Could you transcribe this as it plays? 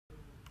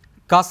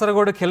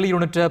Kasaragod hell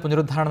unit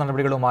പുനരുദ്ധാരണ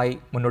നടപടികളുമായി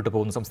മുന്നോട്ട്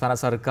പോകുന്നു. സംസ്ഥാന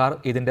സർക്കാർ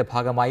ഇതിന്റെ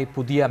ഭാഗമായി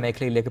പുതിയ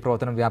മേഖലയിലേക്ക്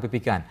പ്രവർത്തനം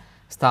വ്യാപിപ്പിക്കാൻ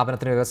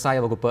സ്ഥാപനത്തിന് വ്യവസായ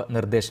വകുപ്പ്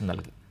നിർദ്ദേശം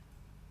നൽകി.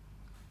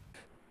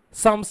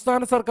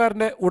 സംസ്ഥാന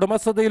സർക്കാരിന്റെ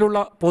ഉടമസ്ഥതയിലുള്ള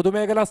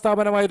പൊതുമേഖലാ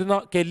സ്ഥാപനമായിരുന്ന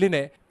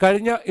കെല്ലിനെ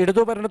കഴിഞ്ഞ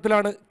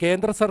ഇടതുഭരണത്തിലാണ്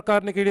കേന്ദ്ര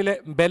സർക്കാരിന് കീഴിലെ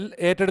ബെൽ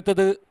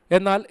ഏറ്റെടുത്തത്.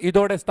 എന്നാൽ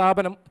ഇതോടെ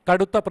സ്ഥാപനം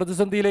കടുത്ത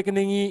പ്രതിസന്ധിയിലേക്ക്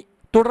നീങ്ങി.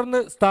 തുടർന്ന്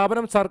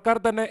സ്ഥാപനം സർക്കാർ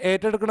തന്നെ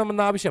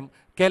ഏറ്റെടുക്കണമെന്ന ആവശ്യം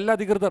കെൽ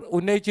അധികൃതർ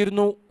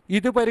ഉന്നയിച്ചിരുന്നു.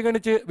 ഇത്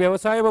പരിഗണിച്ച്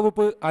വ്യവസായ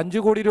വകുപ്പ് 5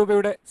 കോടി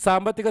രൂപയുടെ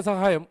സാമ്പത്തിക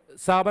സഹായം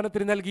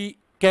സ്ഥാപനത്തിന് നൽകി.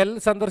 കെൽ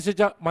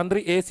സന്ദർശിച്ച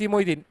മന്ത്രി AC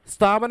മൊയ്തീൻ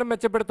സ്ഥാപനം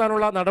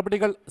മെച്ചപ്പെടുത്താനുള്ള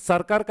നടപടികൾ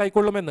സർക്കാർ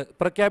കൈക്കൊള്ളുമെന്ന്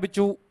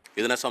പ്രഖ്യാപിച്ചു.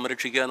 ഇതിനെ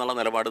സംരക്ഷിക്കുക എന്നുള്ള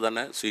നിലപാട്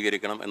തന്നെ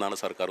സ്വീകരിക്കണം എന്നാണ്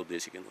സർക്കാർ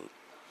ഉദ്ദേശിക്കുന്നത്.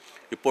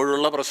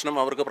 ഇപ്പോഴുള്ള പ്രശ്നം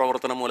അവർക്ക്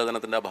പ്രവർത്തന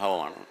മൂലധനത്തിൻ്റെ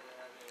അഭാവമാണ്.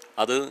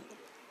 അത്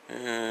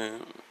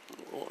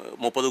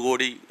 30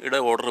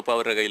 കോടിയുടെ ഓർഡർ ഇപ്പോൾ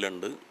അവരുടെ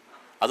കയ്യിലുണ്ട്.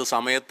 അത്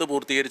സമയത്ത്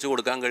പൂർത്തീകരിച്ച്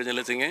കൊടുക്കാൻ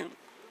കഴിഞ്ഞില്ലെങ്കിൽ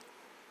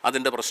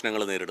അതിൻ്റെ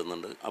പ്രശ്നങ്ങൾ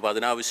നേരിടുന്നുണ്ട്. അപ്പോൾ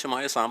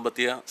അതിനാവശ്യമായ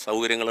സാമ്പത്തിക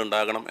സൗകര്യങ്ങൾ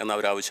ഉണ്ടാകണം എന്ന്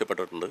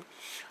അവരാവശ്യപ്പെട്ടിട്ടുണ്ട്.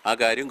 ആ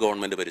കാര്യം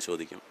ഗവൺമെൻറ്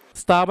പരിശോധിക്കും.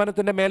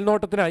 സ്ഥാപനത്തിന്റെ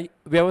മേൽനോട്ടത്തിനായി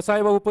വ്യവസായ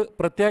വകുപ്പ്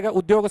പ്രത്യേക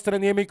ഉദ്യോഗസ്ഥരെ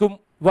നിയമിക്കും.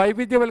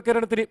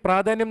 വൈവിധ്യവൽക്കരണത്തിന്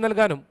പ്രാധാന്യം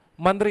നൽകാനും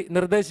മന്ത്രി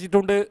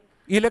നിർദ്ദേശിച്ചിട്ടുണ്ട്.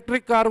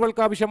 ഇലക്ട്രിക്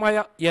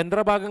കാറുകൾക്കാവശ്യമായ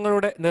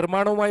യന്ത്രഭാഗങ്ങളുടെ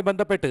നിർമ്മാണവുമായി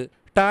ബന്ധപ്പെട്ട്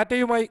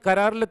ടാറ്റയുമായി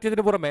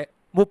കരാറിലെത്തിയതിനു പുറമെ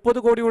 30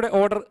 കോടിയുടെ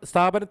ഓർഡർ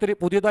സ്ഥാപനത്തിന്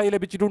പുതിയതായി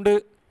ലഭിച്ചിട്ടുണ്ട്.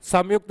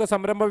 സംയുക്ത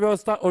സംരംഭ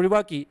വ്യവസ്ഥ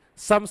ഒഴിവാക്കി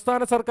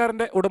സംസ്ഥാന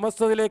സർക്കാരിന്റെ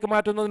ഉടമസ്ഥതയിലേക്ക്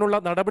മാറ്റുന്നതിനുള്ള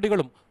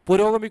നടപടികളും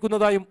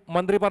പുരോഗമിക്കുന്നതായും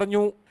മന്ത്രി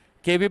പറഞ്ഞു.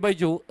 KV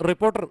Baiju,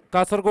 reporter,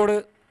 Kasaragod.